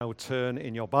now turn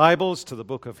in your Bibles to the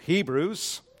book of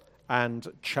Hebrews and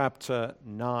chapter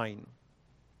 9.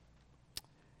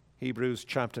 Hebrews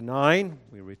chapter 9,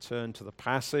 we return to the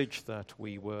passage that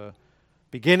we were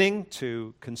beginning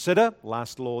to consider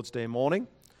last Lord's Day morning,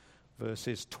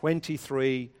 verses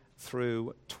 23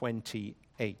 through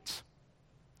 28.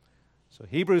 So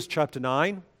Hebrews chapter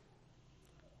 9,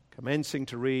 commencing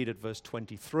to read at verse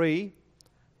 23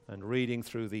 and reading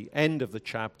through the end of the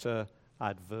chapter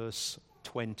at verse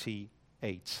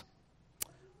 28.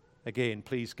 Again,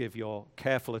 please give your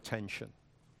careful attention.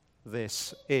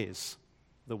 This is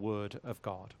the Word of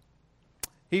God.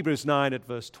 Hebrews 9 at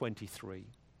verse 23.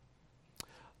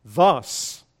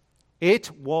 Thus,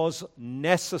 it was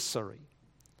necessary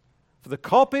for the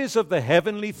copies of the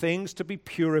heavenly things to be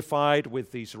purified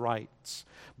with these rites,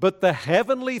 but the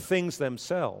heavenly things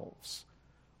themselves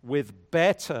with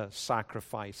better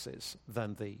sacrifices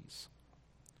than these.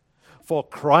 For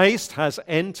Christ has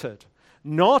entered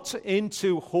not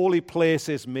into holy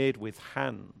places made with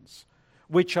hands,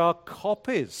 which are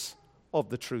copies of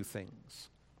the true things,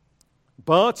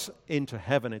 but into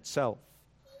heaven itself,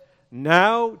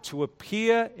 now to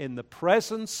appear in the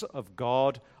presence of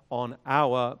God on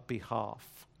our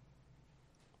behalf.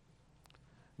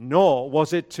 Nor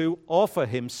was it to offer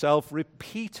himself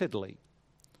repeatedly,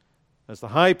 as the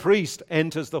high priest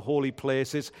enters the holy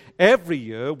places every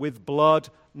year with blood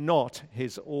not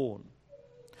his own.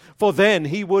 For then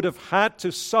he would have had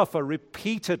to suffer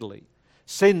repeatedly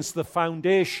since the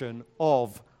foundation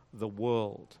of the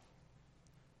world.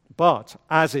 But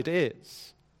as it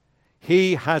is,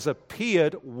 he has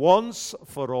appeared once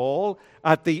for all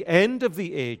at the end of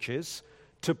the ages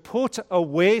to put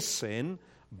away sin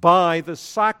by the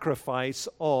sacrifice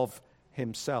of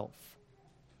himself.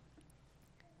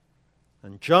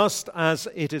 And just as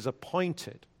it is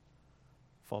appointed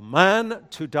for man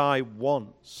to die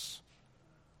once,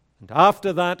 and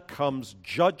after that comes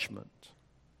judgment,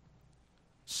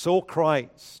 so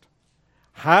Christ,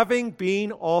 having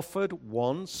been offered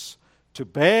once to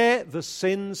bear the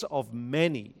sins of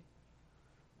many,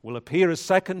 will appear a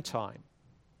second time,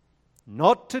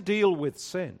 not to deal with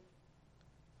sin,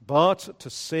 but to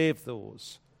save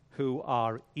those who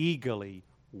are eagerly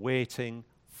waiting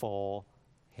for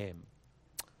him.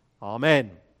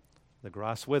 Amen. The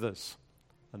grass withers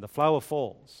and the flower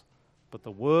falls, but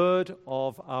the word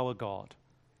of our God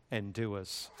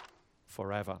endures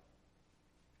forever.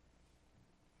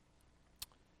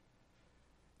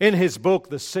 In his book,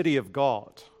 The City of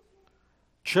God,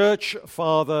 Church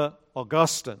Father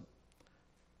Augustine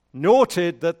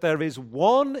noted that there is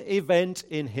one event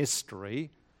in history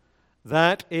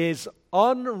that is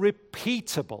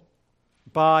unrepeatable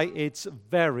by its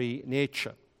very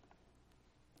nature.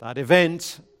 That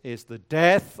event is the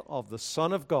death of the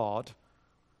Son of God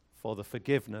for the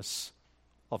forgiveness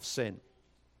of sin.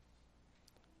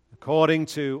 According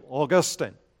to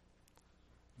Augustine,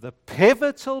 the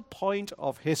pivotal point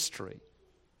of history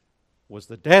was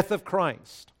the death of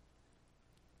Christ.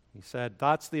 He said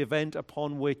that's the event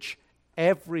upon which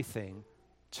everything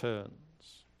turns.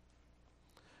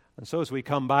 And so as we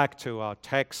come back to our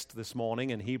text this morning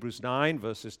in Hebrews 9,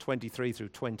 verses 23 through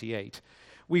 28,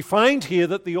 we find here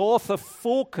that the author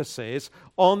focuses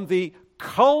on the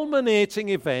culminating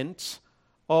event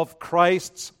of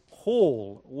Christ's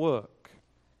whole work,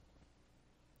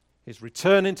 his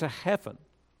return into heaven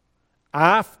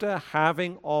after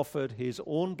having offered his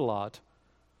own blood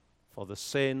for the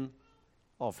sin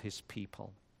of his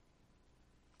people.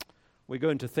 We're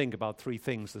going to think about three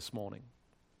things this morning.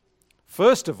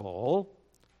 First of all,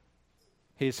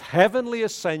 his heavenly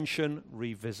ascension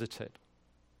revisited.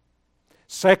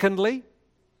 Secondly,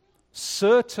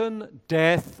 certain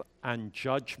death and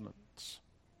judgments.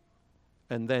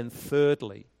 And then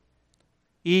thirdly,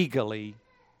 eagerly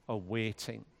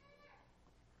awaiting.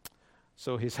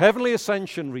 So his heavenly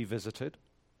ascension revisited,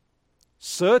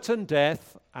 certain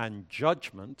death and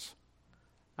judgment,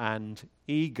 and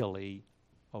eagerly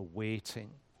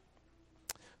awaiting.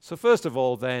 So first of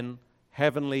all then,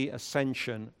 heavenly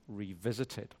ascension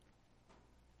revisited.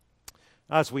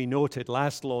 As we noted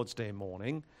last Lord's Day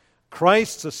morning,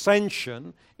 Christ's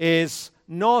ascension is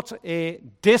not a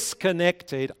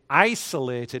disconnected,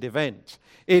 isolated event.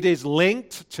 It is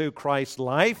linked to Christ's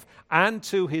life and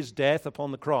to his death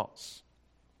upon the cross.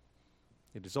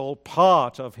 It is all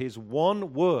part of his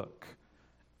one work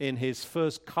in his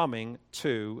first coming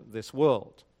to this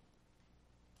world.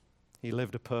 He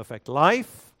lived a perfect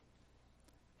life.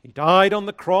 He died on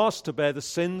the cross to bear the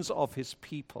sins of his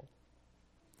people.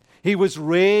 He was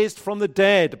raised from the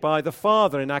dead by the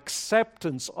Father in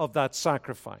acceptance of that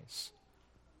sacrifice.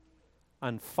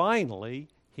 And finally,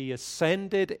 he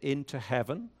ascended into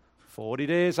heaven 40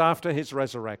 days after his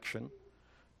resurrection,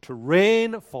 to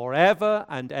reign forever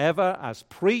and ever as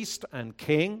priest and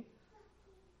king,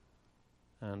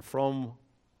 and from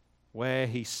where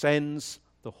he sends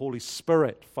the Holy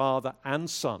Spirit, Father and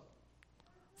Son,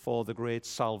 for the great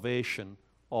salvation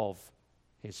of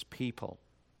his people.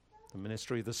 The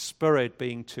ministry of the Spirit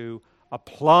being to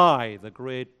apply the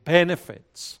great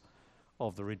benefits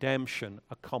of the redemption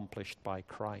accomplished by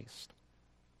Christ.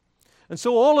 And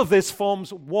so all of this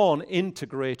forms one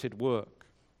integrated work.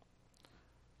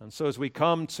 And so as we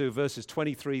come to verses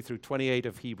 23 through 28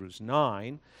 of Hebrews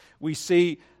 9, we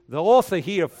see the author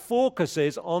here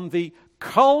focuses on the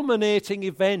culminating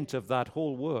event of that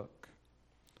whole work,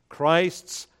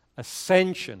 Christ's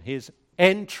ascension, his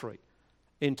entry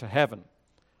into heaven,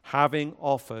 having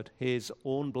offered his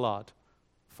own blood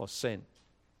for sin.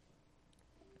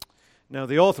 Now,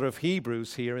 the author of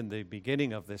Hebrews here in the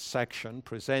beginning of this section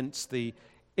presents the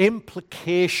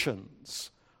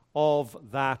implications of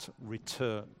that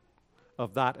return,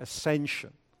 of that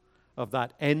ascension, of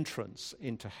that entrance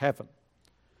into heaven.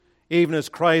 Even as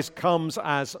Christ comes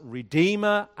as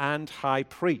Redeemer and High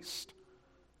Priest,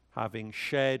 having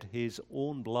shed his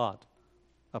own blood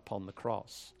upon the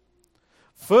cross.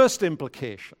 First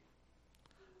implication,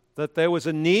 that there was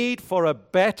a need for a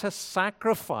better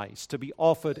sacrifice to be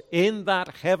offered in that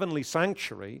heavenly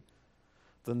sanctuary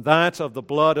than that of the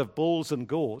blood of bulls and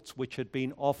goats, which had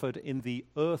been offered in the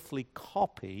earthly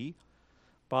copy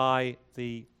by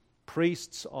the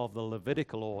priests of the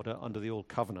Levitical order under the Old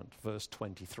Covenant, verse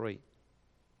 23.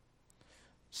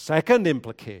 Second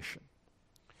implication,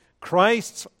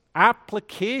 Christ's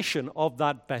application of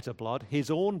that better blood,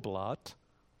 his own blood,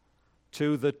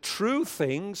 to the true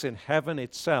things in heaven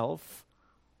itself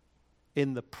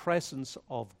in the presence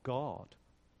of God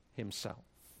himself.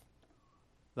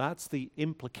 That's the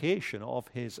implication of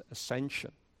his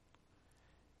ascension.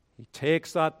 He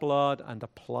takes that blood and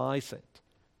applies it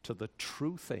to the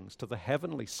true things, to the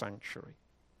heavenly sanctuary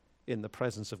in the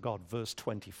presence of God. Verse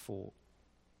 24.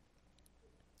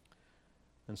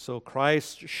 And so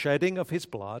Christ's shedding of his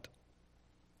blood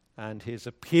and his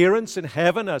appearance in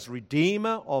heaven as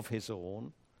Redeemer of his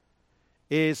own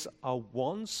is a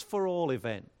once-for-all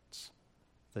event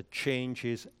that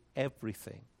changes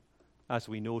everything, as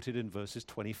we noted in verses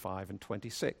 25 and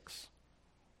 26.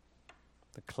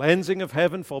 The cleansing of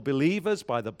heaven for believers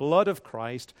by the blood of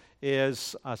Christ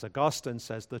is, as Augustine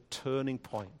says, the turning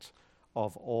point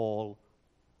of all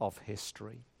of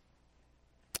history.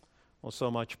 Well,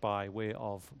 so much by way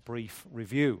of brief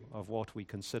review of what we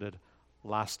considered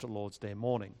last Lord's Day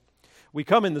morning. We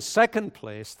come in the second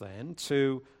place then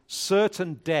to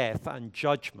certain death and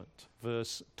judgment,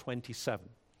 verse 27.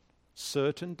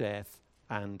 Certain death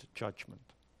and judgment.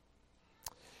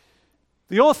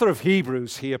 The author of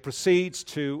Hebrews here proceeds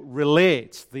to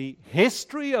relate the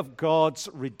history of God's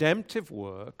redemptive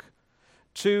work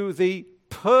to the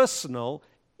personal,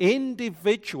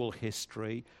 individual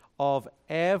history of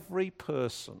every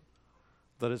person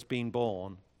that has been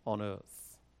born on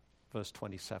earth. Verse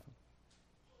 27.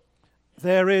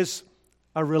 There is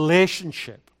a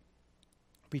relationship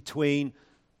between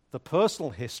the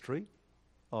personal history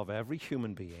of every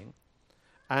human being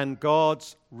and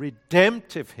God's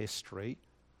redemptive history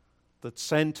that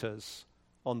centers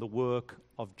on the work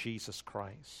of Jesus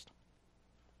Christ.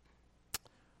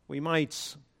 We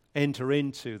might enter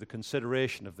into the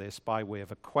consideration of this by way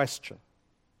of a question.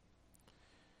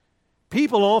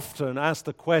 People often ask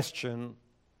the question,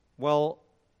 well,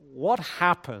 what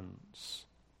happens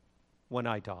when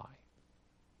I die?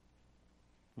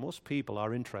 Most people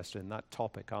are interested in that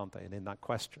topic, aren't they, and in that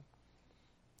question.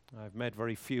 I've met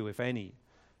very few, if any,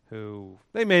 who,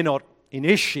 they may not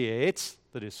initiate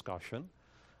the discussion,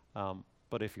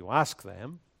 but if you ask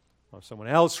them, or someone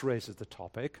else raises the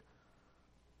topic,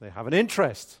 they have an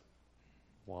interest.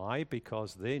 Why?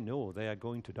 Because they know they are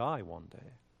going to die one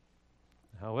day.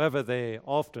 However, they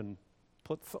often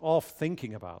put off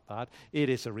thinking about that, it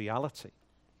is a reality.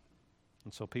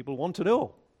 And so people want to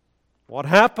know, what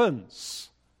happens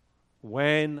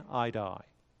when I die?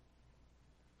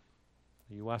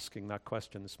 Are you asking that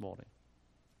question this morning?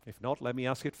 If not, let me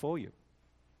ask it for you.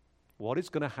 What is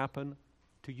going to happen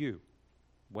to you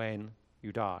when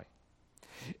you die?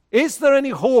 Is there any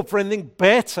hope for anything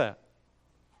better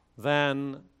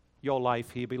than your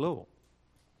life here below?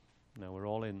 Now, we're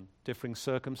all in differing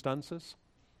circumstances.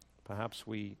 Perhaps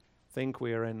we think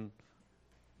we're in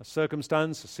a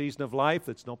circumstance, a season of life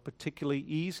that's not particularly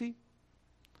easy.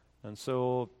 And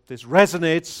so this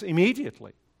resonates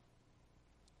immediately.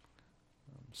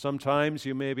 Sometimes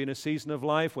you may be in a season of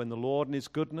life when the Lord in his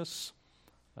goodness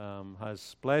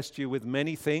has blessed you with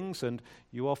many things, and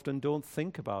you often don't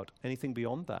think about anything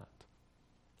beyond that.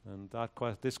 And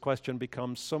this question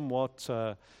becomes somewhat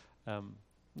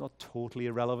not totally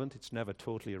irrelevant. It's never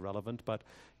totally irrelevant, but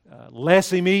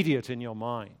less immediate in your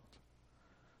mind.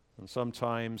 And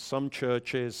sometimes some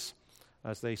churches,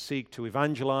 as they seek to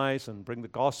evangelize and bring the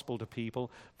gospel to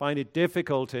people, find it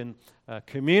difficult in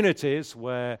communities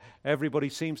where everybody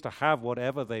seems to have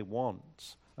whatever they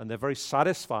want, and they're very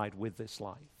satisfied with this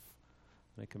life.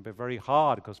 And it can be very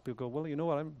hard because people go, well, you know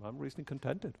what, I'm reasonably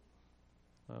contented.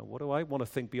 What do I want to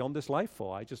think beyond this life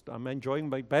for? I'm enjoying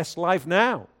my best life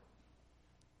now.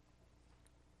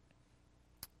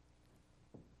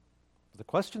 The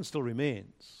question still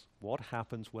remains, what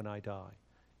happens when I die?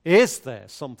 Is there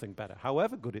something better,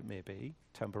 however good it may be,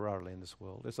 temporarily in this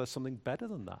world? Is there something better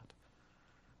than that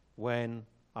when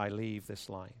I leave this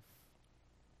life?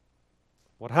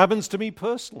 What happens to me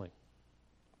personally?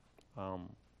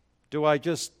 Do I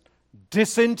just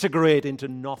disintegrate into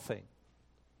nothing?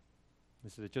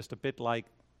 Is it just a bit like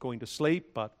going to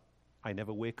sleep, but I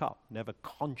never wake up, never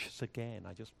conscious again?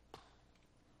 I just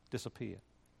disappear.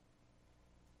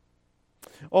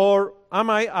 Or am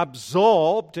I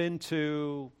absorbed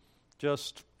into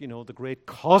just, the great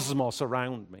cosmos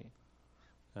around me?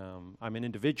 I'm an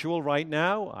individual right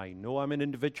now. I know I'm an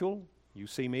individual. You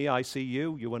see me, I see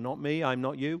you. You are not me, I'm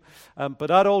not you. But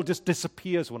that all just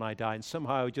disappears when I die, and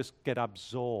somehow I just get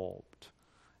absorbed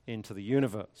into the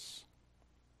universe.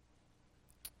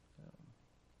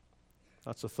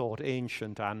 That's a thought,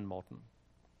 ancient and modern.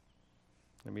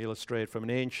 Let me illustrate from an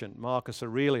ancient. Marcus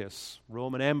Aurelius,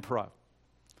 Roman emperor,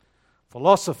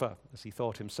 philosopher, as he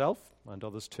thought himself, and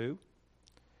others too.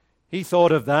 He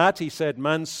thought of that. He said,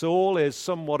 man's soul is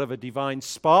somewhat of a divine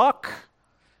spark,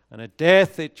 and at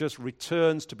death it just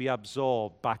returns to be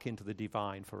absorbed back into the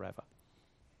divine forever.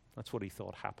 That's what he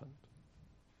thought happened.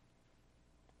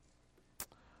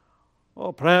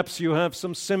 Or perhaps you have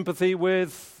some sympathy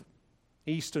with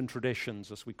Eastern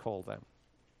traditions, as we call them,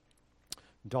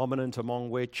 dominant among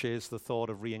which is the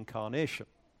thought of reincarnation.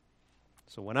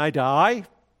 So when I die,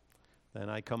 then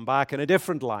I come back in a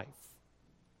different life,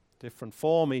 different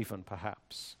form even,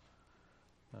 perhaps.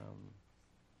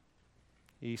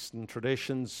 Eastern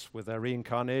traditions, with their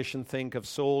reincarnation, think of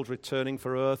souls returning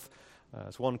for earth.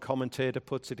 As one commentator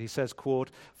puts it, he says,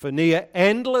 quote, for near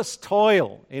endless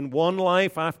toil in one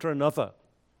life after another,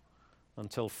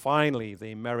 until finally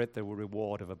they merit the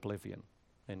reward of oblivion,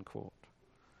 end quote.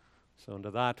 So under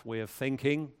that way of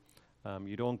thinking,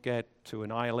 you don't get to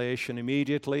annihilation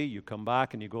immediately. You come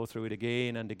back and you go through it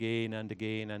again and again and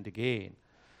again and again,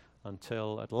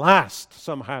 until at last,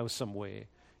 somehow, some way,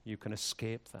 you can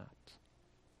escape that.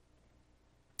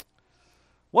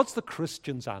 What's the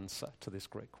Christian's answer to this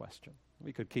great question?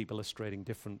 We could keep illustrating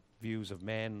different views of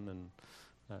men and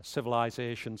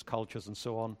civilizations, cultures, and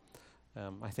so on.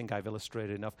 I think I've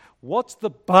illustrated enough. What's the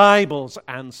Bible's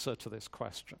answer to this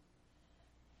question?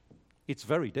 It's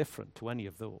very different to any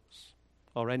of those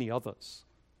or any others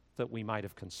that we might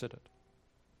have considered.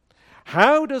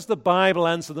 How does the Bible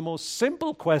answer the most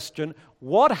simple question,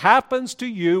 what happens to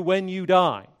you when you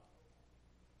die?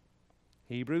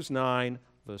 Hebrews 9,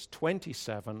 verse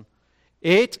 27,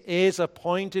 it is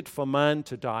appointed for man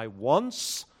to die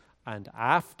once, and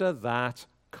after that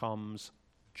comes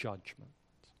judgment.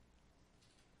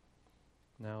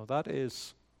 Now that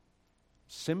is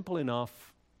simple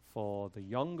enough for the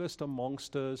youngest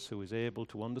amongst us who is able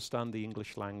to understand the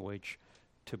English language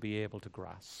to be able to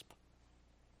grasp.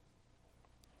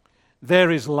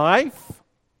 There is life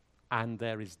and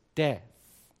there is death,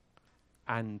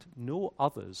 and no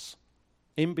others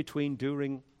in between,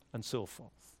 during, and so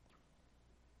forth.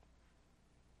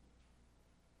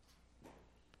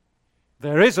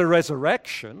 There is a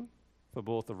resurrection for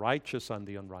both the righteous and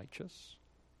the unrighteous,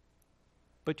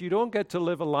 but you don't get to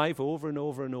live a life over and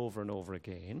over and over and over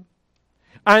again.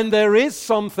 And there is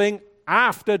something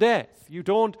after death. You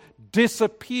don't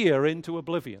disappear into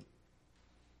oblivion.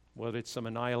 Whether it's some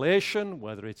annihilation,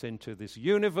 whether it's into this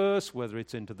universe, whether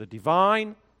it's into the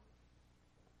divine.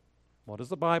 What does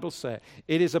the Bible say?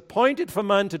 It is appointed for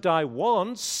man to die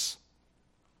once,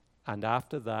 and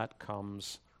after that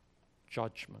comes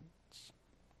judgment.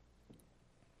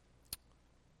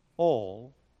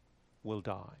 All will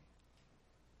die.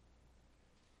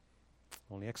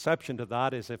 Only exception to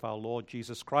that is if our Lord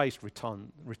Jesus Christ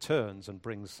returns and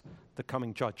brings the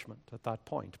coming judgment at that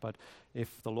point. But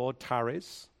if the Lord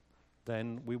tarries,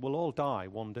 then we will all die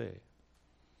one day.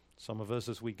 Some of us,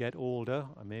 as we get older,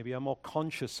 maybe are more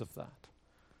conscious of that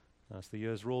as the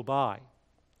years roll by.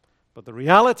 But the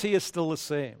reality is still the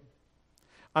same.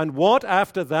 And what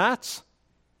after that?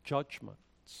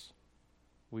 Judgments.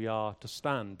 we are to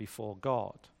stand before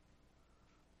God,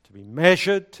 to be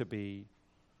measured, to be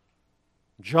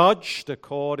judged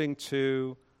according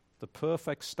to the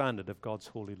perfect standard of God's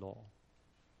holy law.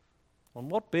 On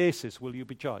what basis will you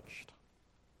be judged?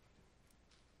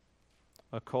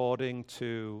 According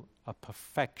to a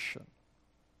perfection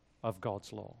of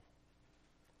God's law.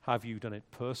 Have you done it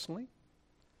personally?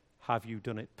 Have you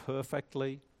done it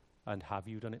perfectly? And have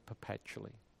you done it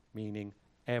perpetually? Meaning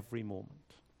every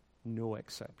moment, no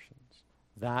exceptions.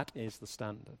 That is the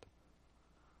standard.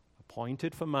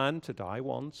 Appointed for man to die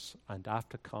once, and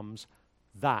after comes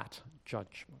that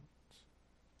judgment.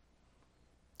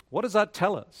 What does that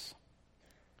tell us?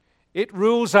 It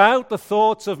rules out the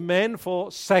thoughts of men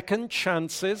for second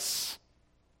chances.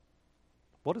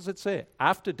 What does it say?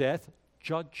 After death,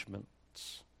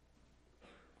 judgments.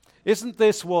 Isn't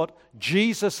this what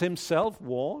Jesus himself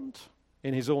warned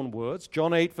in his own words?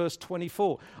 John 8, verse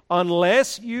 24.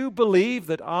 Unless you believe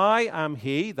that I am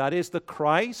he, that is the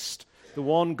Christ, the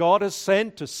one God has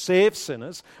sent to save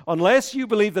sinners, unless you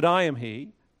believe that I am he,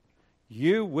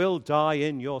 you will die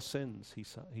in your sins,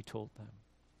 he told them.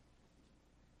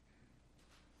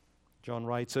 John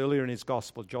writes earlier in his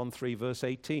gospel, John 3, verse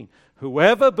 18,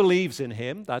 whoever believes in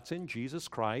him, that's in Jesus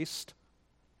Christ,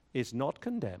 is not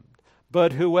condemned.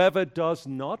 But whoever does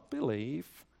not believe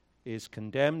is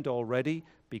condemned already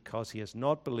because he has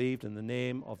not believed in the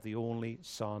name of the only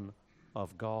Son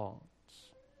of God.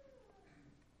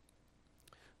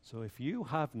 So if you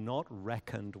have not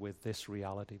reckoned with this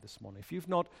reality this morning, if you've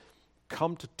not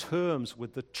come to terms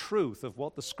with the truth of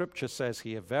what the Scripture says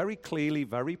here very clearly,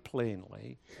 very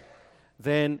plainly,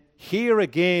 then here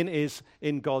again is,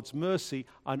 in God's mercy,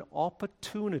 an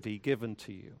opportunity given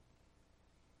to you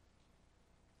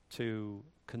to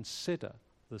consider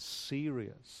the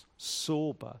serious,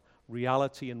 sober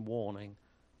reality and warning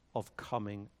of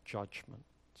coming judgment.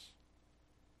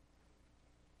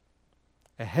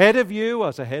 Ahead of you,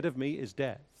 as ahead of me, is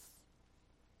death.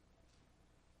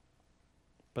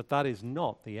 But that is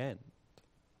not the end.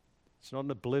 It's not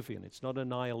an oblivion. It's not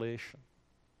annihilation.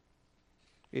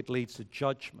 It leads to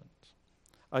judgment.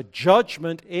 A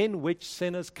judgment in which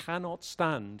sinners cannot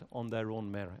stand on their own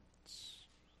merits.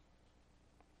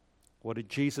 What did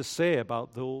Jesus say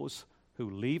about those who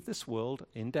leave this world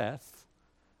in death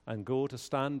and go to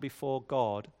stand before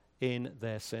God in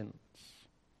their sins?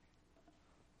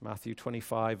 Matthew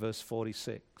 25, verse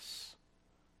 46.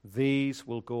 These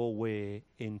will go away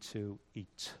into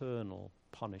eternal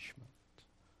punishment.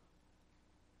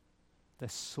 They're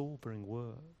sobering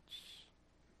words.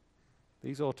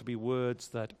 These ought to be words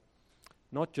that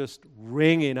not just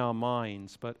ring in our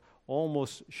minds, but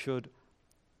almost should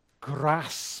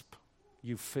grasp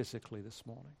you physically this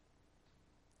morning.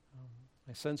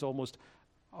 I sense almost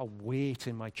a weight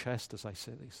in my chest as I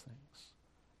say these things.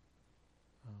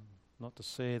 Not to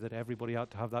say that everybody ought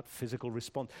to have that physical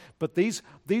response, but these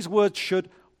words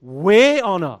should weigh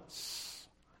on us.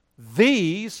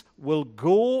 These will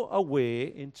go away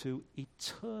into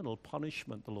eternal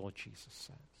punishment, the Lord Jesus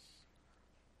says.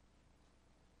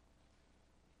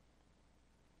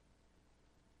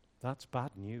 That's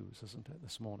bad news, isn't it,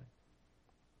 this morning?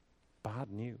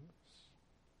 Bad news.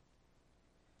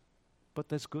 But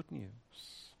there's good news.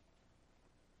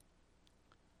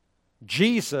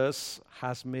 Jesus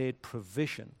has made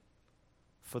provision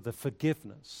for the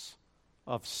forgiveness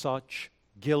of such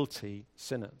guilty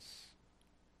sinners.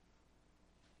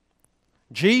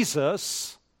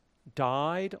 Jesus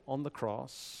died on the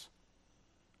cross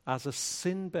as a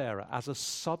sin bearer, as a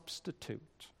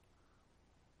substitute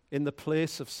in the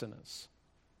place of sinners.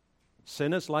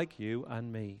 Sinners like you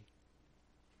and me.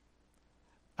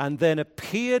 And then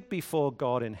appeared before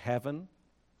God in heaven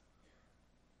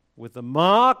with the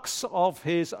marks of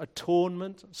his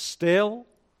atonement still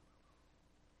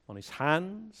on his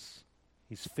hands,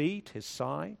 his feet, his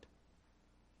side.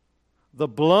 The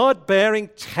blood-bearing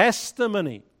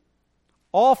testimony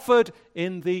offered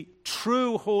in the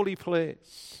true holy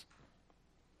place,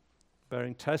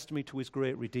 bearing testimony to his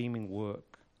great redeeming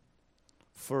work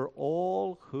for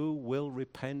all who will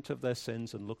repent of their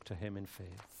sins and look to him in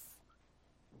faith.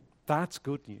 That's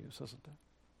good news, isn't it?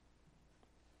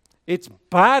 It's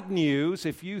bad news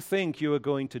if you think you are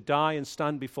going to die and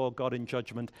stand before God in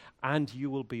judgment and you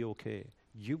will be okay.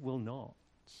 You will not.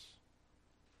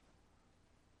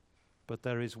 But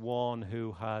there is one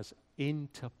who has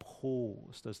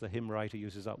interposed, as the hymn writer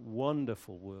uses that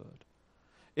wonderful word,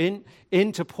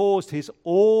 interposed his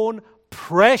own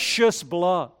precious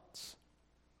blood,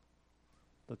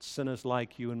 that sinners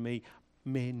like you and me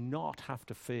may not have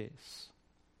to face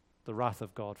the wrath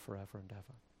of God forever and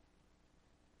ever.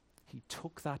 He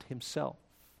took that himself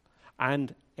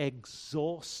and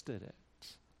exhausted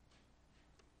it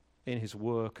in his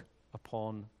work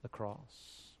upon the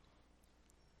cross.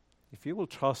 If you will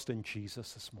trust in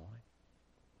Jesus this morning,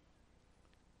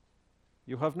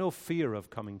 you have no fear of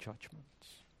coming judgment.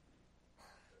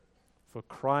 For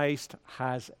Christ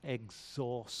has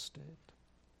exhausted.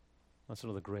 That's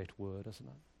another great word, isn't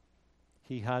it?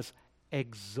 He has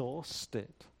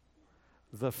exhausted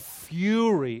the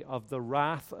fury of the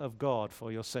wrath of God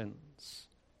for your sins.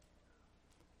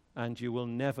 And you will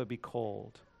never be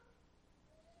called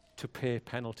to pay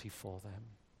penalty for them.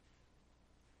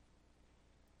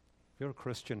 If you're a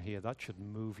Christian here, that should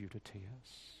move you to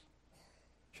tears.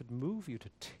 Should move you to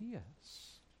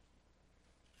tears.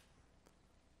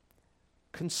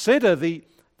 Consider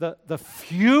the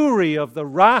fury of the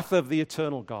wrath of the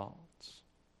eternal God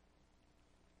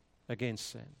against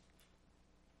sin.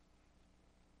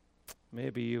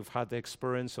 Maybe you've had the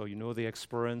experience, or you know the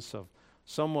experience of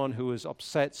someone who has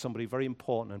upset somebody very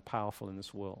important and powerful in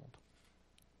this world.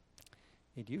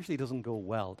 It usually doesn't go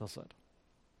well, does it?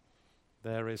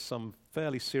 There is some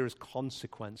fairly serious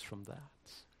consequence from that.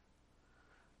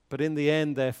 But in the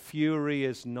end, their fury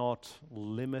is not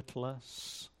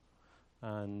limitless.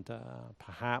 And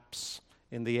perhaps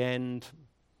in the end,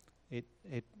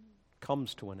 it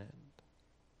comes to an end.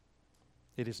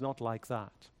 It is not like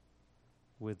that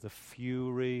with the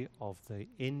fury of the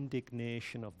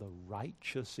indignation of the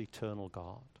righteous eternal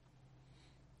God.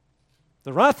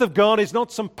 The wrath of God is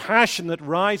not some passion that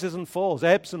rises and falls,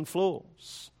 ebbs and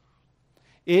flows.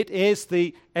 It is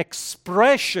the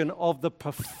expression of the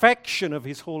perfection of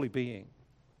his holy being.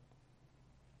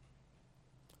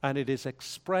 And it is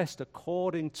expressed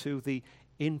according to the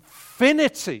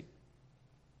infinity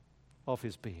of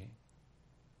his being.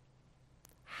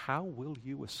 How will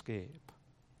you escape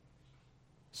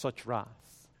such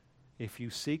wrath if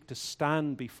you seek to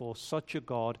stand before such a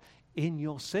God in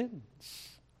your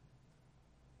sins?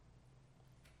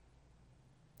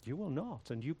 You will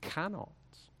not, and you cannot.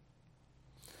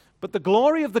 But the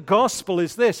glory of the gospel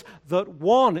is this, that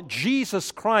one,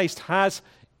 Jesus Christ, has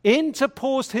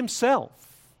interposed himself.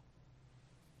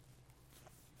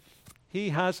 He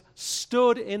has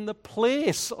stood in the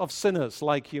place of sinners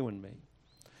like you and me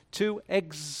to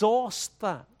exhaust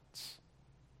that.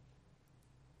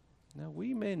 Now,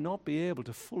 we may not be able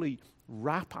to fully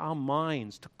wrap our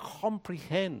minds to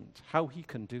comprehend how he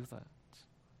can do that.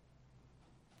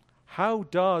 How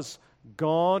does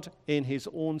God, in his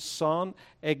own Son,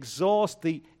 exhaust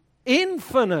the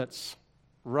infinite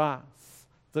wrath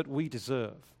that we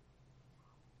deserve?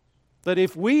 That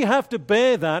if we have to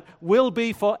bear that, will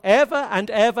be forever and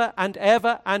ever and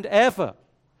ever and ever.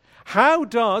 How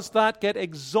does that get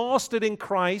exhausted in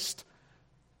Christ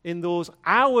in those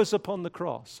hours upon the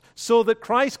cross, so that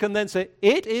Christ can then say,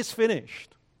 it is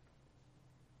finished.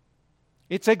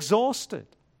 It's exhausted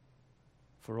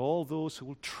for all those who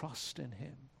will trust in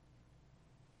him.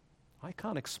 I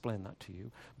can't explain that to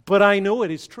you, but I know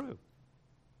it is true.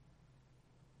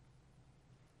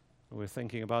 We were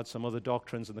thinking about some other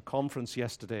doctrines in the conference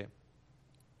yesterday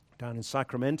down in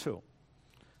Sacramento,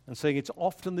 and saying it's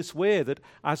often this way that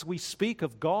as we speak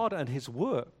of God and his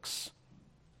works,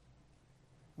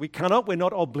 we're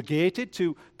not obligated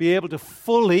to be able to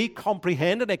fully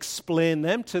comprehend and explain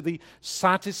them to the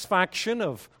satisfaction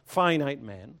of finite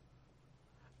men.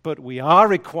 But we are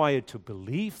required to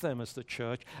believe them as the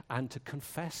church and to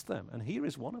confess them. And here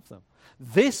is one of them.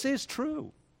 This is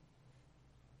true.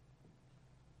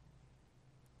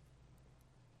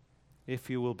 If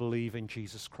you will believe in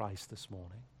Jesus Christ this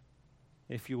morning,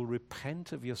 if you will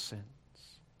repent of your sins,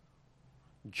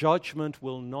 judgment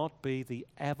will not be the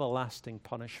everlasting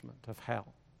punishment of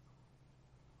hell.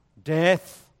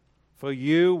 Death for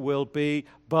you will be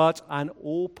but an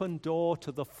open door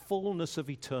to the fullness of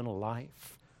eternal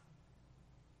life,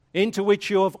 into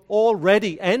which you have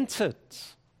already entered,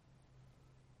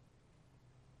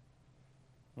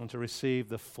 and to receive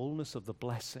the fullness of the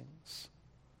blessings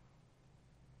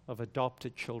of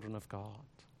adopted children of God.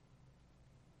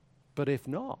 But if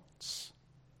not,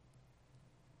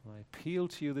 I appeal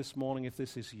to you this morning, if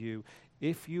this is you,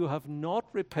 if you have not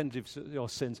repented of your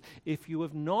sins, if you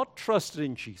have not trusted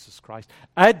in Jesus Christ,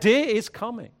 a day is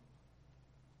coming.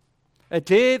 A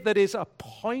day that is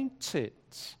appointed.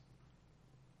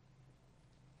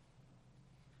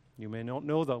 You may not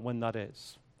know that when that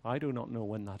is. I do not know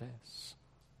when that is.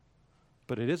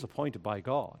 But it is appointed by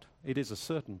God. It is a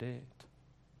certain date.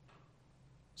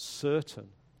 Certain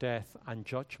death and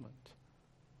judgment.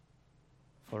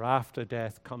 For after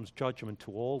death comes judgment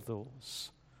to all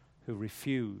those who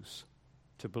refuse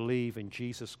to believe in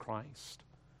Jesus Christ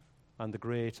and the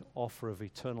great offer of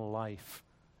eternal life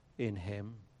in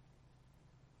him.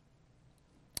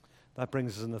 That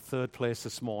brings us in the third place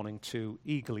this morning to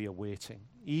eagerly awaiting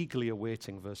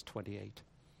verse 28.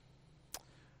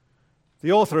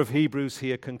 The author of Hebrews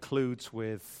here concludes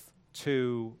with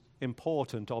two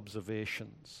important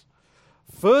observations.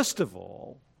 First of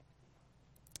all,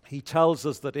 he tells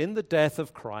us that in the death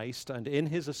of Christ and in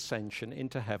his ascension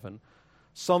into heaven,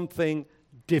 something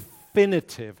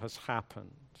definitive has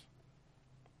happened.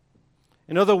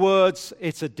 In other words,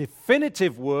 it's a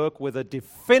definitive work with a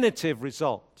definitive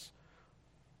result.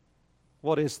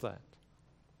 What is that?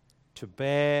 To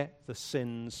bear the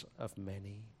sins of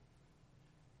many.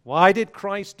 Why did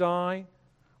Christ die?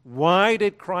 Why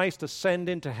did Christ ascend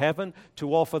into heaven?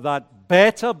 To offer that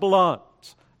better blood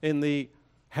in the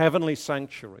heavenly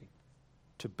sanctuary.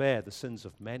 To bear the sins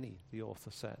of many, the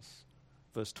author says.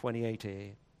 Verse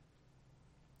 28a.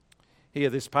 Here,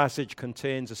 this passage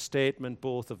contains a statement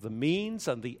both of the means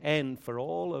and the end for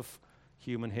all of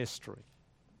human history.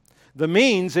 The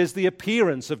means is the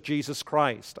appearance of Jesus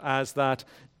Christ as that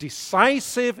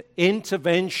decisive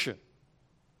intervention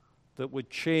that would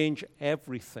change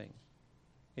everything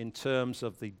in terms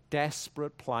of the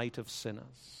desperate plight of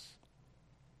sinners.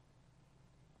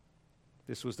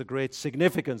 This was the great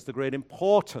significance, the great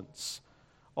importance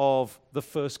of the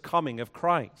first coming of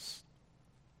Christ.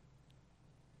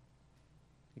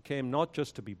 He came not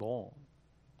just to be born,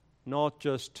 not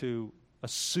just to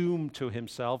assume to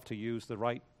himself, to use the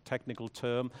right technical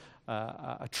term,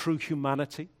 a true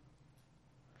humanity,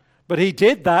 but he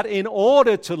did that in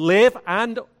order to live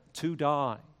and to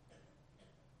die.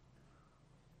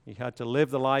 He had to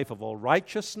live the life of all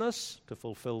righteousness to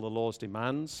fulfill the law's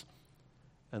demands,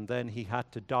 and then he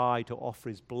had to die to offer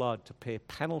his blood to pay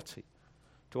penalty,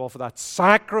 to offer that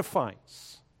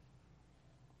sacrifice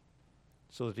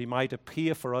so that he might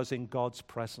appear for us in God's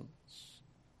presence.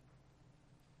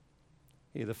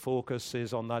 Here the focus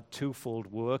is on that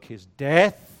twofold work, his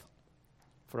death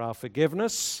for our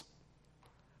forgiveness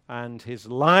and his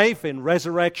life in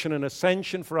resurrection and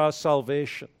ascension for our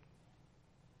salvation.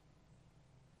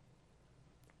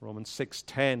 Romans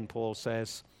 6:10, Paul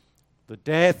says, the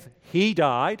death he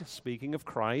died, speaking of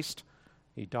Christ,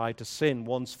 he died to sin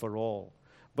once for all.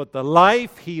 But the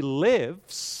life he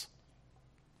lives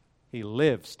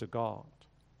to God.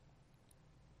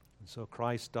 And so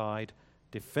Christ died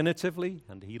definitively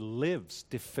and he lives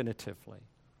definitively.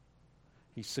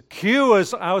 He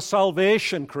secures our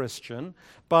salvation, Christian,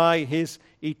 by his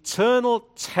eternal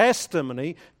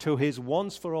testimony to his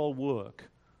once-for-all work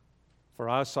for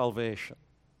our salvation.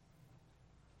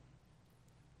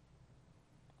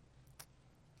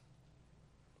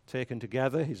 Taken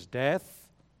together, his death,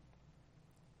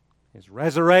 his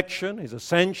resurrection, his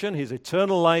ascension, his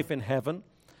eternal life in heaven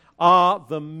are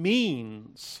the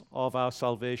means of our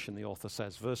salvation, the author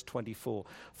says. Verse 24,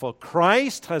 for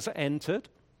Christ has entered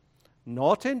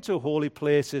not into holy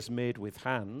places made with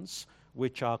hands,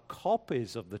 which are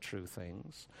copies of the true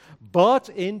things, but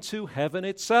into heaven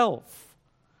itself,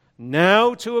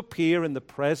 now to appear in the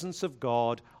presence of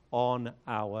God on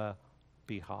our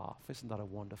behalf. Isn't that a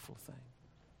wonderful thing?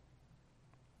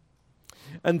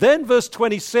 And then verse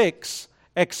 26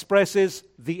 expresses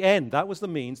the end. That was the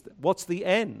means. What's the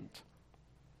end?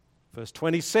 Verse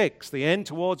 26, the end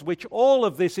towards which all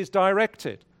of this is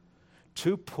directed.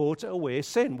 To put away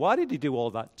sin. Why did he do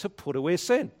all that? To put away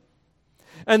sin.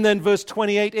 And then verse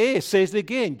 28a says it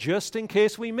again, just in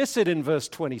case we miss it in verse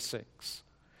 26.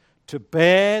 To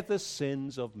bear the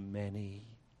sins of many.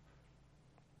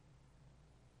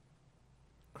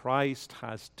 Christ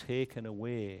has taken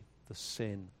away the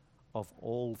sin of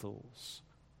all those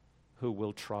who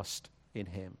will trust in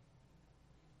him.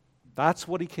 That's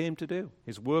what he came to do.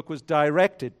 His work was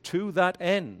directed to that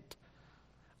end.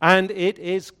 And it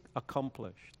is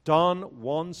accomplished, done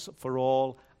once for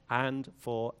all and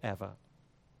forever.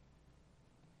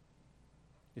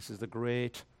 This is the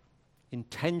great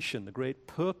intention, the great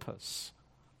purpose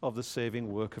of the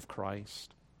saving work of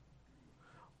Christ.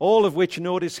 All of which,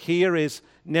 notice here, is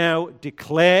now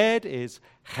declared, is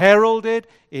heralded,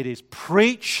 it is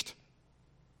preached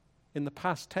in the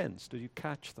past tense. Did you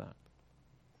catch that?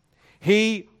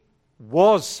 He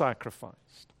was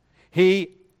sacrificed.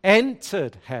 He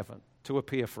entered heaven to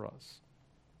appear for us.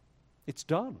 It's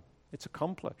done. It's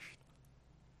accomplished.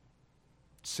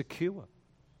 Secure.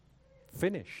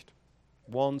 Finished.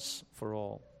 Once for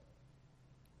all.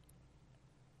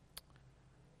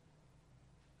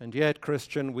 And yet,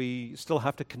 Christian, we still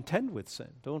have to contend with sin,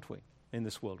 don't we, in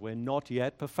this world? We're not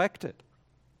yet perfected.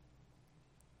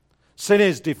 Sin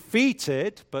is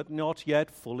defeated, but not yet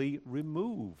fully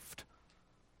removed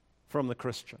from the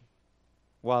Christian,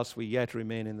 whilst we yet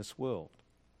remain in this world.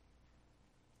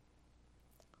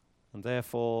 And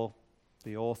therefore,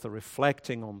 the author,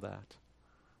 reflecting on that,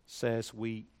 says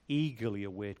we eagerly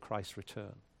await Christ's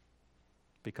return,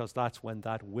 because that's when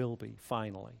that will be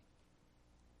finally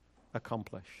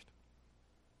accomplished.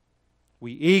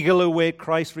 We eagerly await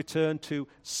Christ's return to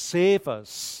save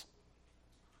us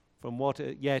from what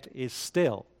yet is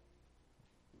still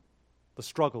the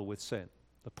struggle with sin,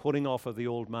 the putting off of the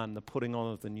old man, the putting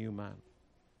on of the new man.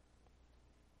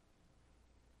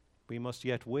 We must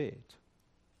yet wait,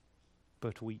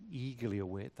 but we eagerly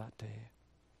await that day.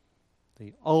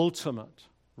 The ultimate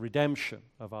redemption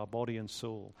of our body and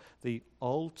soul, the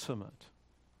ultimate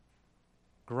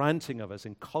granting of us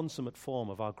in consummate form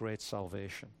of our great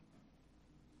salvation.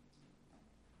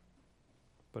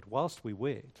 But whilst we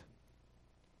wait,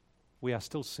 we are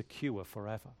still secure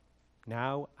forever,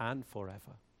 now and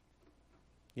forever.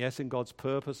 Yes, in God's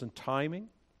purpose and timing,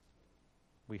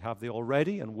 we have the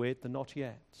already and wait the not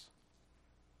yet.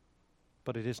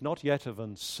 But it is not yet of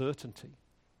uncertainty.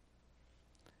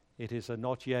 It is a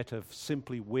not yet of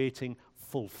simply waiting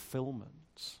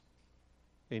fulfillment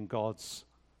in God's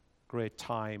great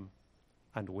time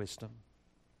and wisdom.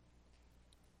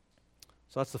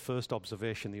 So that's the first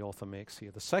observation the author makes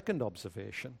here. The second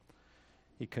observation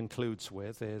he concludes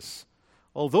with is,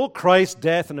 although Christ's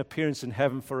death and appearance in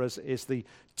heaven for us is the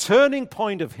turning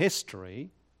point of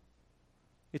history,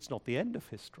 it's not the end of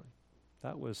history.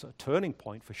 That was a turning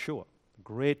point for sure, a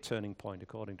great turning point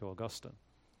according to Augustine.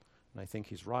 And I think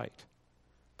he's right.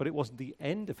 But it wasn't the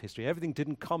end of history. Everything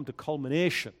didn't come to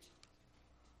culmination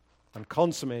and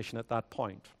consummation at that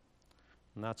point.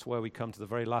 And that's where we come to the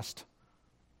very last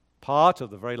part of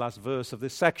the very last verse of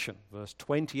this section, verse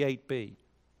 28b.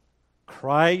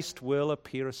 Christ will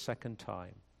appear a second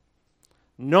time,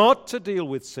 not to deal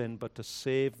with sin, but to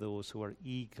save those who are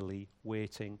eagerly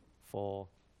waiting for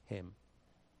him.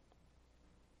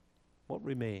 What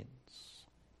remains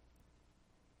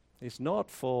is not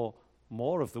for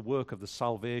more of the work of the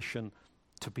salvation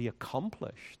to be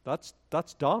accomplished.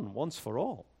 That's done once for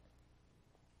all.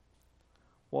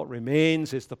 What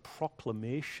remains is the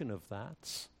proclamation of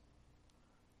that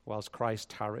whilst Christ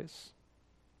tarries.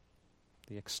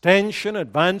 The extension,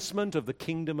 advancement of the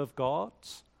kingdom of God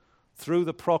through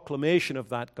the proclamation of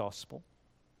that gospel.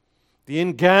 The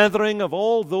ingathering of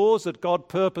all those that God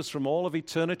purposed from all of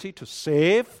eternity to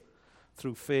save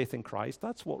through faith in Christ.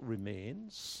 That's what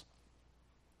remains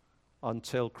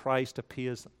until Christ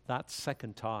appears that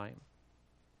second time,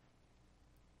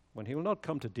 when he will not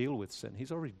come to deal with sin.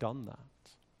 He's already done that.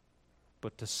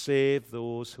 But to save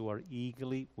those who are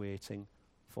eagerly waiting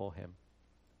for him.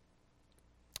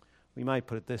 We might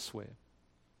put it this way.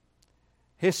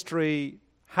 History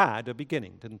had a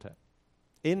beginning, didn't it?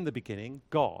 In the beginning,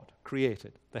 God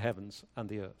created the heavens and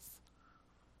the earth.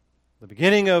 The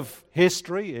beginning of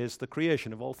history is the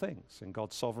creation of all things in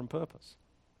God's sovereign purpose.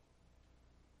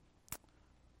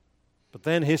 But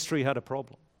then history had a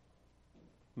problem.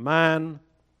 Man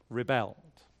rebelled,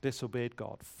 disobeyed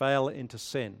God, fell into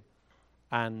sin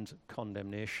and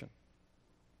condemnation.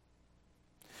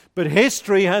 But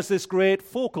history has this great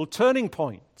focal turning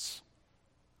point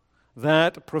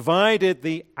that provided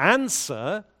the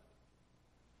answer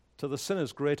to the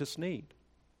sinner's greatest need.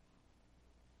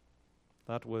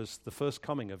 That was the first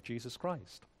coming of Jesus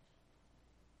Christ.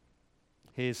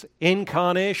 His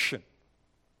incarnation,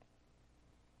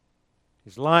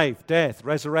 his life, death,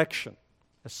 resurrection,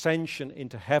 ascension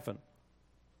into heaven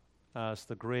as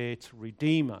the great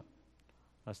Redeemer,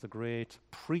 as the great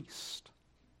priest.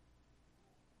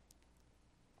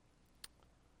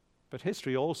 But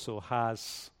history also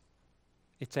has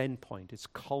its end point, its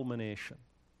culmination.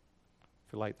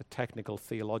 If you like the technical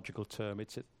theological term,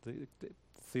 the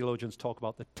theologians talk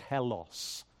about the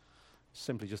telos,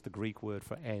 simply just the Greek word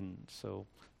for end, so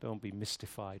don't be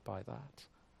mystified by that.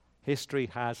 History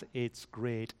has its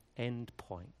great end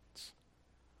point,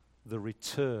 the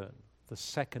return, the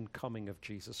second coming of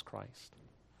Jesus Christ.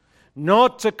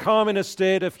 Not to come in a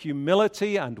state of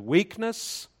humility and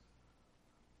weakness,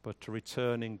 but to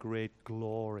return in great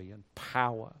glory and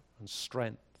power and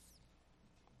strength.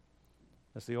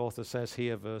 As the author says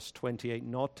here, verse 28,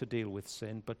 not to deal with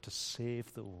sin, but to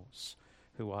save those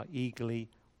who are eagerly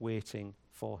waiting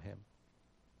for him.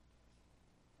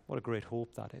 What a great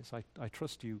hope that is. I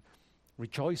trust you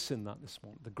rejoice in that this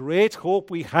morning. The great hope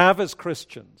we have as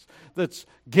Christians that's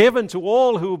given to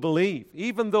all who believe,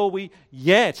 even though we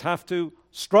yet have to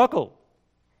struggle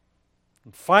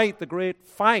and fight the great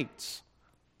fights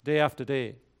day after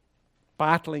day,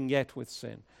 battling yet with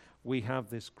sin. We have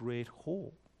this great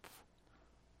hope.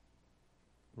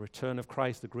 The return of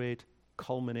Christ, the great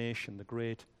culmination, the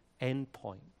great end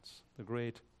point, the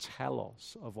great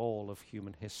telos of all of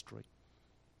human history.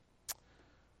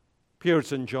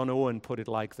 Puritan John Owen put it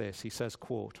like this. He says,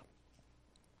 quote,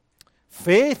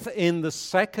 "Faith in the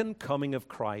second coming of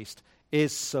Christ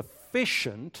is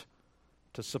sufficient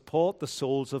to support the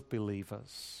souls of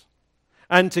believers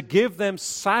and to give them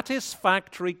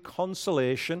satisfactory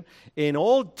consolation in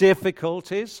all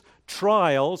difficulties,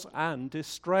 trials, and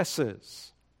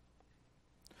distresses.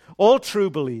 All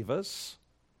true believers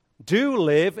do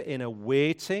live in a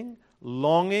waiting,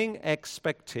 longing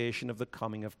expectation of the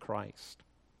coming of Christ.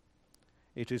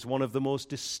 It is one of the most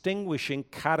distinguishing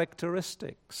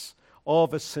characteristics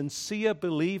of a sincere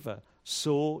believer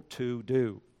so to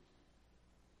do."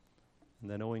 And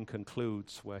then Owen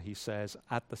concludes where he says,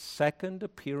 "At the second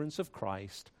appearance of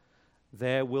Christ,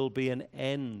 there will be an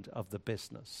end of the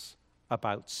business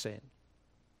about sin,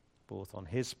 both on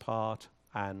his part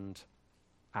and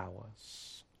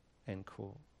ours." End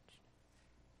quote.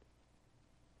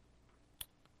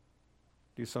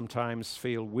 Do you sometimes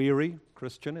feel weary,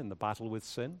 Christian, in the battle with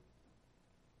sin?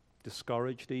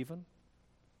 Discouraged even?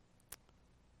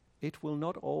 It will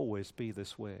not always be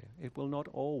this way. It will not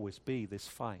always be this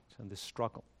fight and this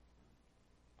struggle.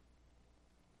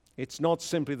 It's not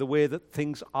simply the way that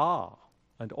things are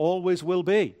and always will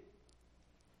be.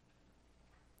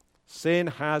 Sin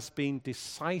has been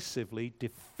decisively,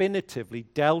 definitively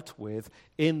dealt with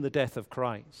in the death of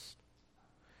Christ.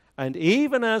 And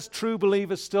even as true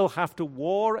believers still have to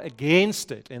war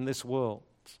against it in this world,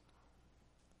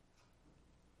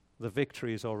 the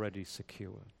victory is already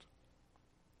secured.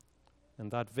 And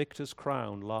that victor's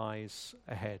crown lies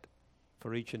ahead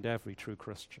for each and every true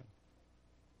Christian.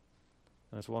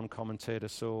 As one commentator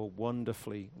so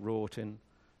wonderfully wrote in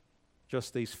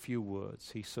just these few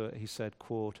words, he said,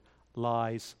 quote,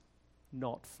 "Lies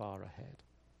not far ahead."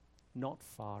 Not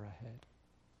far ahead.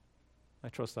 I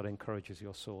trust that encourages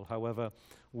your soul. However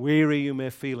weary you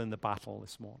may feel in the battle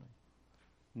this morning,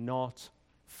 not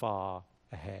far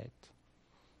ahead.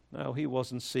 Now, he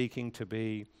wasn't seeking to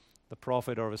be the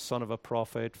prophet or a son of a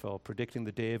prophet for predicting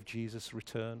the day of Jesus'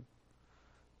 return.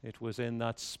 It was in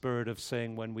that spirit of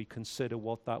saying, when we consider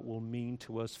what that will mean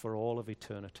to us for all of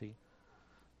eternity,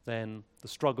 then the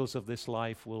struggles of this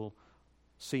life will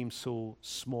seem so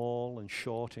small and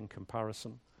short in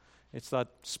comparison. It's that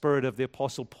spirit of the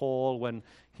Apostle Paul when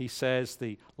he says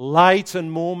the light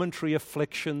and momentary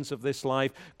afflictions of this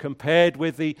life compared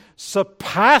with the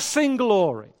surpassing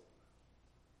glory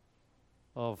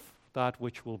of that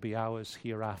which will be ours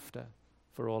hereafter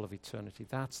for all of eternity.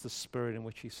 That's the spirit in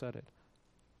which he said it.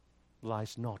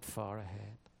 Lies not far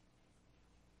ahead.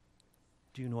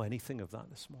 Do you know anything of that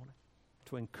this morning?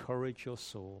 To encourage your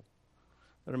soul.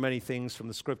 There are many things from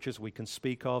the scriptures we can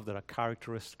speak of that are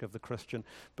characteristic of the Christian,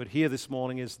 but here this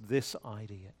morning is this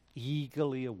idea,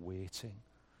 eagerly awaiting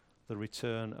the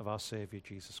return of our Savior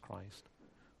Jesus Christ.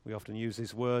 We often use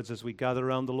these words as we gather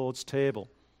around the Lord's table.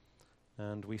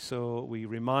 And we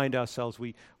remind ourselves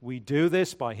we do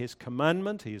this by his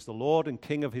commandment. He is the Lord and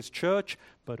King of his church,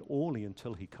 but only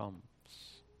until he comes.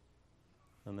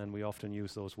 And then we often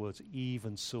use those words,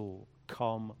 "Even so,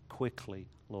 come quickly,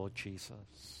 Lord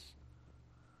Jesus."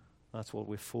 That's what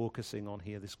we're focusing on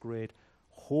here, this great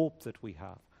hope that we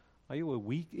have. Are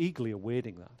you eagerly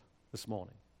awaiting that this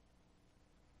morning?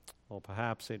 Or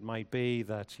perhaps it might be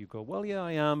that you go, "Well, yeah,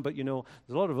 I am, but there's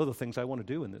a lot of other things I want to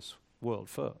do in this world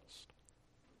first."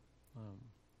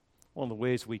 One of the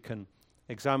ways we can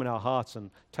examine our hearts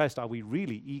and test, are we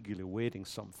really eagerly awaiting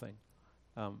something?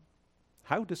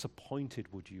 How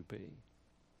disappointed would you be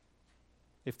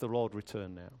if the Lord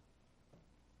returned now?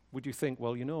 Would you think,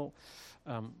 well,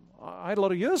 I had a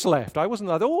lot of years left. I wasn't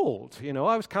that old.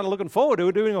 I was kind of looking forward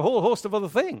to doing a whole host of other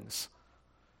things.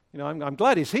 I'm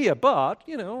glad he's here, but,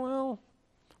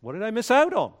 what did I miss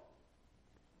out on?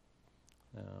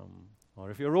 Or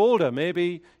if you're older,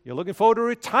 maybe you're looking forward to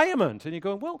retirement, and you're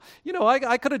going, well,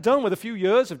 I could have done with a few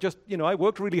years of just, I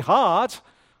worked really hard,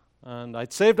 and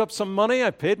I'd saved up some money,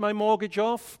 I paid my mortgage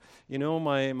off,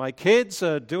 my kids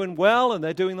are doing well, and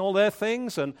they're doing all their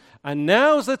things, and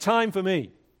now's the time for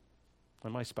me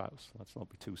and my spouse. Let's not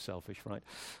be too selfish, right?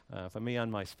 For me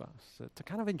and my spouse, to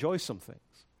kind of enjoy some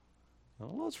things. The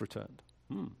Lord's returned.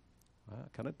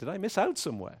 Did I miss out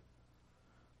somewhere?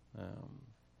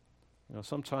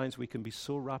 Sometimes we can be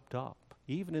so wrapped up,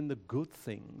 even in the good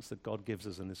things that God gives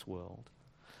us in this world,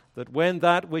 that when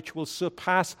that which will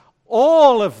surpass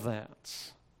all of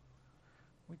that,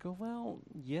 we go, well,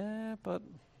 yeah, but,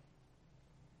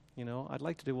 I'd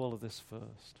like to do all of this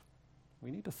first. We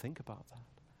need to think about that.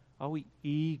 Are we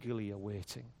eagerly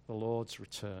awaiting the Lord's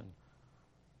return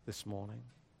this morning?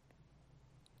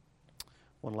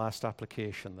 One last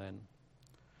application then.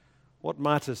 What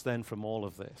matters then from all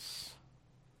of this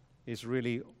is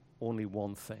really only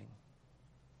one thing.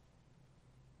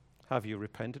 Have you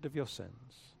repented of your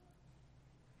sins?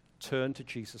 Turn to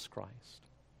Jesus Christ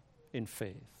in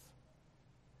faith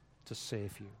to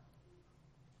save you,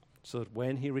 so that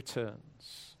when he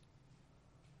returns,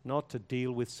 not to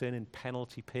deal with sin in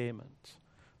penalty payment,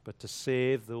 but to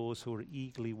save those who are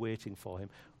eagerly waiting for him.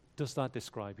 Does that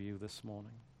describe you this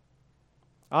morning?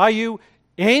 Are you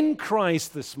in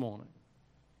Christ this morning?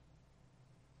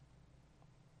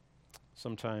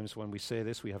 Sometimes when we say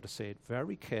this, we have to say it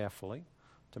very carefully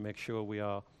to make sure we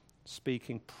are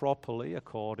speaking properly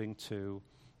according to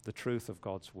the truth of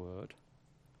God's word.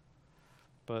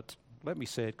 But let me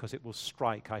say it because it will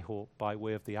strike, I hope, by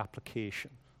way of the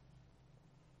application.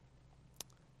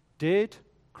 Did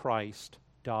Christ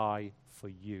die for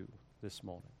you this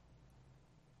morning?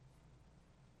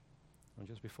 And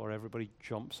just before everybody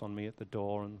jumps on me at the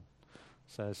door and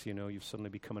says, you know, you've suddenly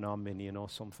become an Arminian or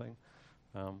something,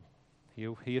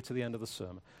 here to the end of the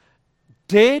sermon.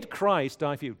 Did Christ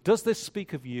die for you? Does this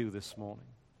speak of you this morning?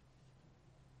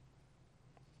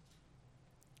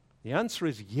 The answer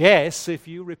is yes, if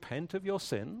you repent of your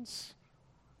sins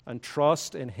and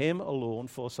trust in him alone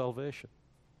for salvation.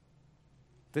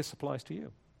 This applies to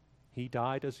you. He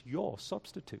died as your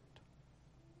substitute.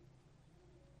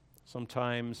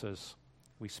 Sometimes as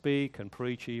we speak and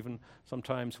preach even,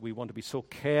 sometimes we want to be so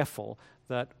careful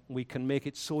that we can make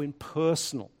it so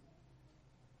impersonal.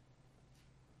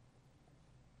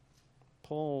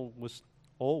 Paul was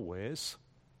always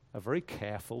a very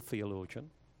careful theologian,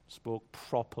 spoke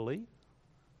properly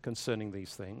concerning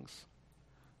these things.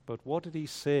 But what did he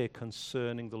say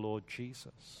concerning the Lord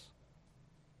Jesus?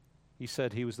 He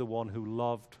said he was the one who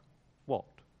loved what?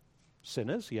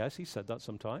 Sinners. Yes, he said that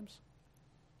sometimes.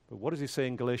 But what does he say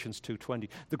in Galatians 2:20?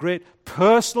 The great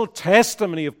personal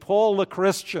testimony of Paul the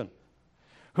Christian,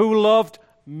 who loved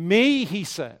me, he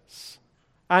says,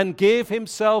 and gave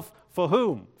himself for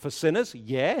whom? For sinners?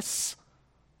 Yes.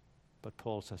 But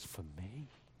Paul says, for me.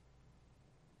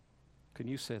 Can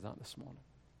you say that this morning?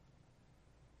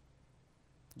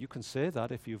 You can say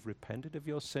that if you've repented of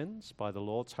your sins by the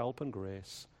Lord's help and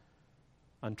grace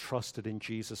and trusted in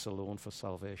Jesus alone for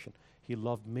salvation. He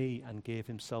loved me and gave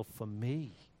himself for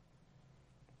me.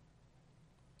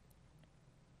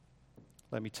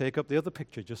 Let me take up the other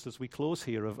picture just as we close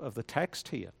here of the text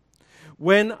here.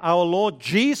 When our Lord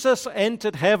Jesus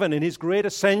entered heaven in his great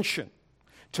ascension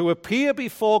to appear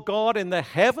before God in the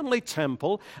heavenly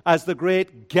temple as the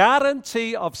great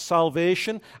guarantee of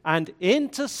salvation and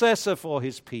intercessor for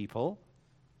his people,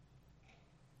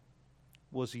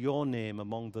 was your name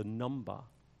among the number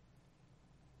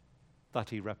that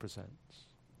he represents?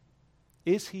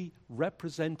 Is he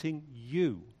representing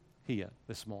you here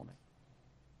this morning?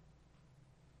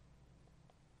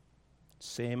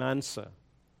 Same answer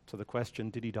to the question,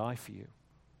 did he die for you?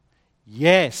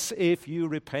 Yes, if you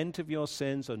repent of your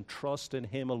sins and trust in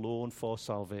him alone for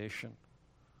salvation.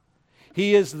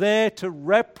 He is there to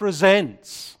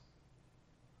represent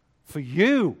for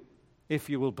you if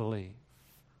you will believe,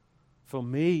 for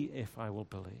me if I will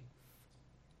believe.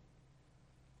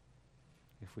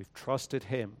 If we've trusted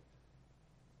him,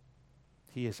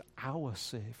 he is our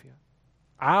Savior,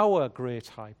 our great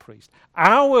high priest,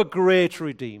 our great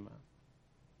Redeemer.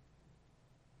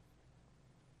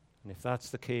 And if that's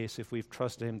the case, if we've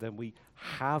trusted him, then we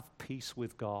have peace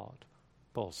with God,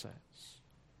 Paul says.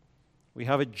 We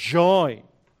have a joy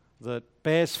that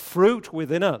bears fruit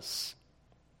within us,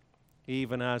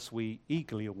 even as we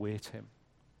eagerly await him.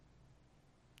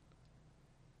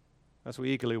 As we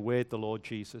eagerly await the Lord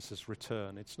Jesus'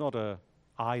 return, it's not an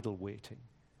idle waiting.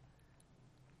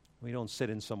 We don't sit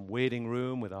in some waiting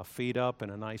room with our feet up in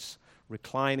a nice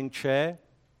reclining chair.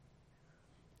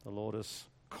 The Lord has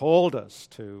called us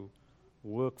to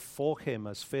work for him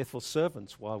as faithful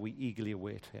servants while we eagerly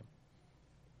await him.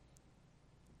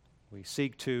 We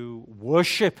seek to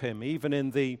worship him even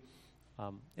in the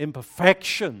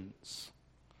imperfections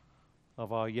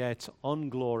of our yet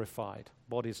unglorified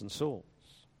bodies and souls.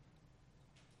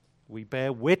 We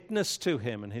bear witness to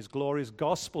him and his glorious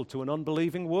gospel to an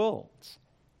unbelieving world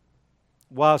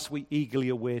whilst we eagerly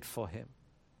await for him.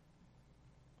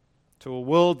 To a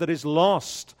world that is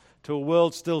lost, to a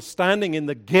world still standing in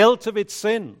the guilt of its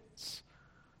sins.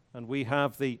 And we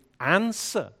have the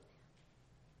answer.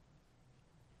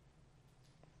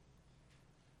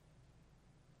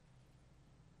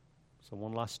 So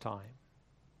one last time.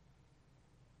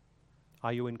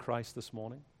 Are you in Christ this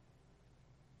morning?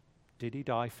 Did he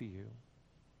die for you?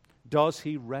 Does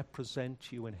he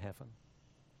represent you in heaven?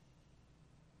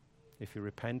 If you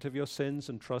repent of your sins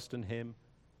and trust in him,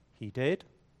 he did,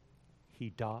 he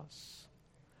does.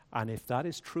 And if that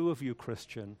is true of you,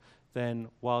 Christian, then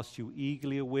whilst you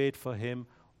eagerly await for him,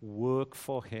 work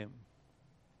for him,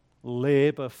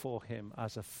 labor for him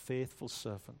as a faithful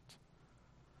servant,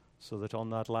 so that on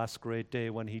that last great day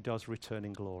when he does return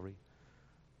in glory,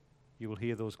 you will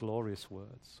hear those glorious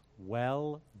words,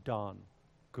 "Well done,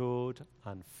 good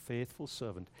and faithful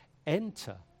servant.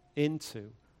 Enter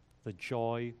into the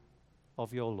joy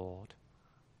of your Lord."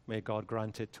 May God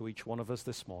grant it to each one of us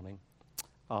this morning.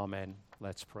 Amen.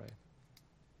 Let's pray.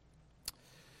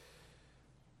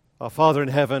 Our Father in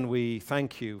heaven, we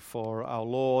thank you for our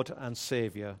Lord and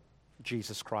Savior,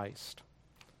 Jesus Christ.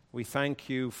 We thank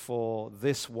you for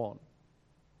this one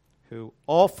who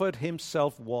offered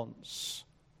himself once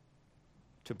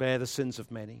to bear the sins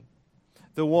of many,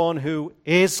 the one who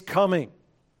is coming,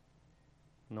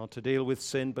 not to deal with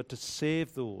sin, but to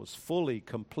save those fully,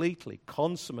 completely,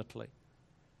 consummately,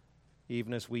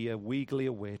 even as we eagerly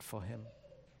await for him.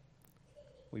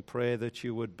 We pray that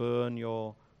you would burn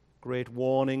your great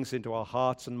warnings into our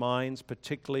hearts and minds,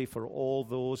 particularly for all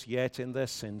those yet in their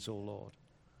sins, O Lord.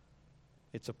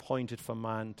 It's appointed for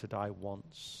man to die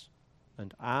once,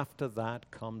 and after that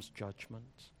comes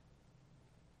judgment.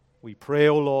 We pray,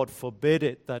 O Lord, forbid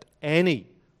it that any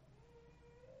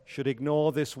should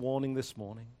ignore this warning this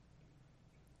morning.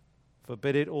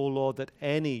 Forbid it, O Lord, that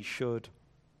any should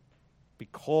be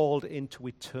called into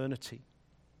eternity,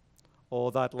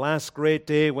 or that last great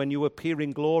day when you appear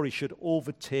in glory should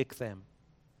overtake them,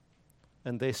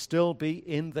 and they still be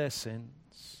in their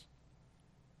sins.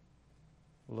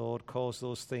 Lord, cause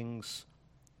those things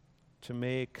to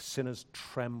make sinners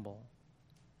tremble,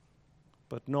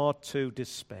 but not to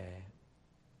despair,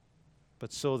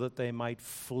 but so that they might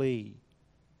flee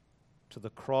to the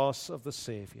cross of the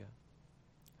Savior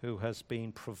who has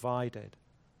been provided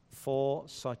for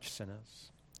such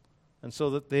sinners, and so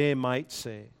that they might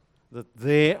say that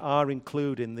they are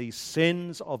included in these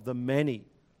sins of the many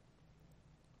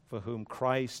for whom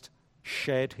Christ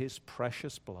shed his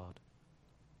precious blood.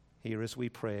 Hear as we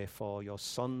pray for your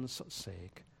Son's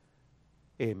sake.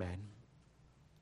 Amen.